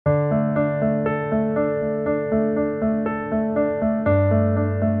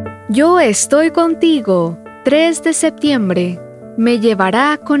Yo estoy contigo. 3 de septiembre. Me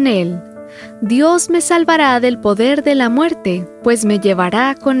llevará con él. Dios me salvará del poder de la muerte, pues me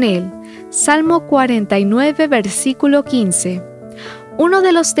llevará con él. Salmo 49, versículo 15. Uno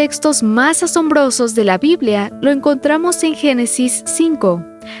de los textos más asombrosos de la Biblia lo encontramos en Génesis 5.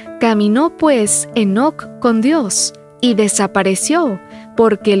 Caminó pues Enoc con Dios y desapareció,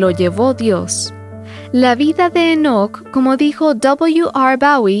 porque lo llevó Dios. La vida de Enoc, como dijo W.R.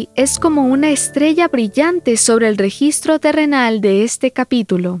 Bowie, es como una estrella brillante sobre el registro terrenal de este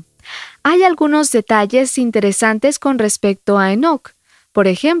capítulo. Hay algunos detalles interesantes con respecto a Enoc. Por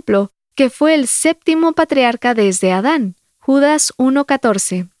ejemplo, que fue el séptimo patriarca desde Adán, Judas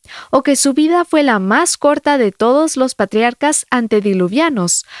 1:14, o que su vida fue la más corta de todos los patriarcas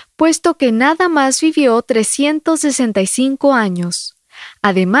antediluvianos, puesto que nada más vivió 365 años.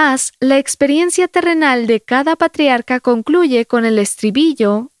 Además, la experiencia terrenal de cada patriarca concluye con el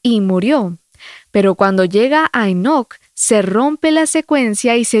estribillo "y murió". Pero cuando llega a Enoc, se rompe la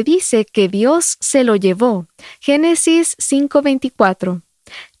secuencia y se dice que Dios se lo llevó. Génesis 5:24.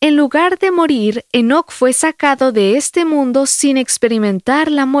 En lugar de morir, Enoc fue sacado de este mundo sin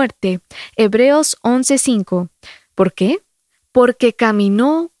experimentar la muerte. Hebreos 11:5. ¿Por qué? Porque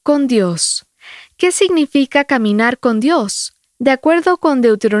caminó con Dios. ¿Qué significa caminar con Dios? De acuerdo con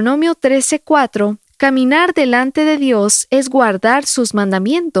Deuteronomio 13:4, caminar delante de Dios es guardar sus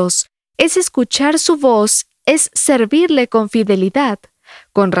mandamientos, es escuchar su voz, es servirle con fidelidad.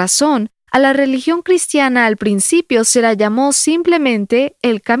 Con razón, a la religión cristiana al principio se la llamó simplemente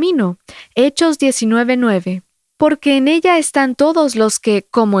el camino, Hechos 19:9, porque en ella están todos los que,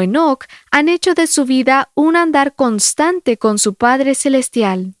 como Enoc, han hecho de su vida un andar constante con su Padre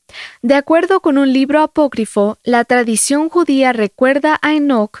Celestial. De acuerdo con un libro apócrifo, la tradición judía recuerda a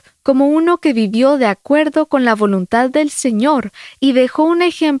Enoc como uno que vivió de acuerdo con la voluntad del Señor y dejó un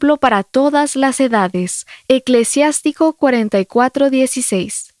ejemplo para todas las edades. Eclesiástico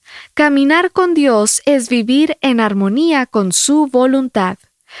 44:16. Caminar con Dios es vivir en armonía con su voluntad.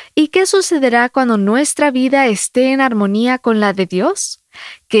 ¿Y qué sucederá cuando nuestra vida esté en armonía con la de Dios?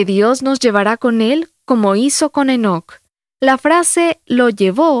 Que Dios nos llevará con Él como hizo con Enoc. La frase "lo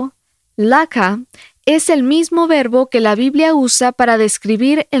llevó", laka, es el mismo verbo que la Biblia usa para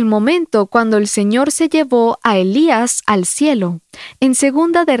describir el momento cuando el Señor se llevó a Elías al cielo, en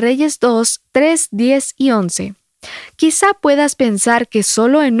 2 de Reyes 2, 3, 10 y 11. Quizá puedas pensar que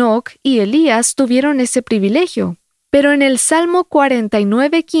solo Enoc y Elías tuvieron ese privilegio, pero en el Salmo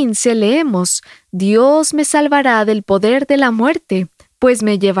 49:15 leemos: Dios me salvará del poder de la muerte, pues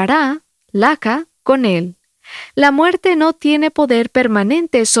me llevará, laka, con él. La muerte no tiene poder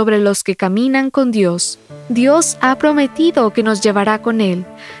permanente sobre los que caminan con Dios. Dios ha prometido que nos llevará con Él.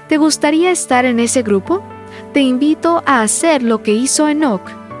 ¿Te gustaría estar en ese grupo? Te invito a hacer lo que hizo Enoc,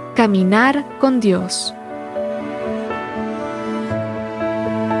 caminar con Dios.